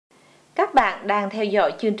Các bạn đang theo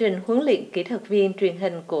dõi chương trình huấn luyện kỹ thuật viên truyền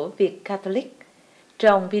hình của Việt Catholic.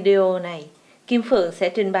 Trong video này, Kim Phượng sẽ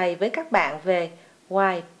trình bày với các bạn về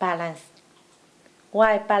white balance.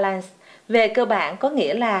 White balance về cơ bản có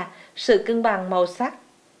nghĩa là sự cân bằng màu sắc.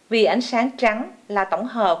 Vì ánh sáng trắng là tổng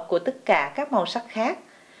hợp của tất cả các màu sắc khác,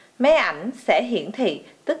 máy ảnh sẽ hiển thị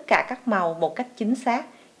tất cả các màu một cách chính xác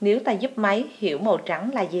nếu ta giúp máy hiểu màu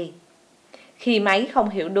trắng là gì. Khi máy không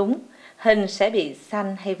hiểu đúng, hình sẽ bị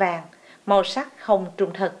xanh hay vàng, màu sắc không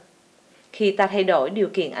trung thực. Khi ta thay đổi điều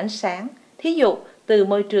kiện ánh sáng, thí dụ từ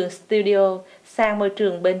môi trường studio sang môi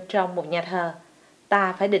trường bên trong một nhà thờ,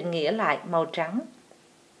 ta phải định nghĩa lại màu trắng.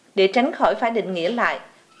 Để tránh khỏi phải định nghĩa lại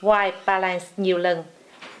white balance nhiều lần,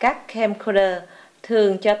 các camcorder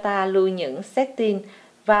thường cho ta lưu những setting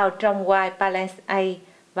vào trong white balance A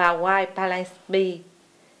và white balance B.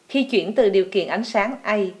 Khi chuyển từ điều kiện ánh sáng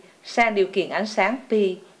A sang điều kiện ánh sáng B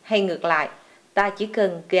hay ngược lại, ta chỉ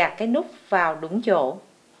cần gạt cái nút vào đúng chỗ.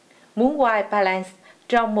 Muốn white balance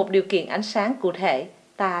trong một điều kiện ánh sáng cụ thể,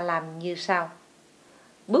 ta làm như sau.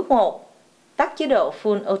 Bước 1. Tắt chế độ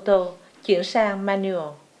Full Auto, chuyển sang Manual.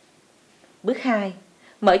 Bước 2.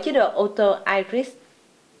 Mở chế độ Auto Iris.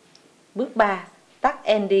 Bước 3. Tắt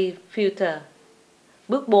ND Filter.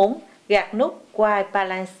 Bước 4. Gạt nút White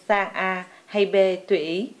Balance sang A hay B tùy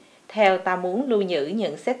ý, theo ta muốn lưu giữ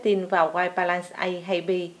những setting vào White Balance A hay B.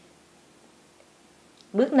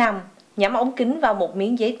 Bước 5. Nhắm ống kính vào một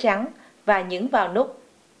miếng giấy trắng và nhấn vào nút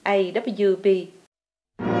AWB.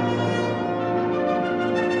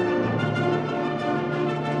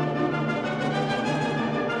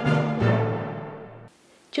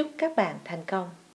 Chúc các bạn thành công!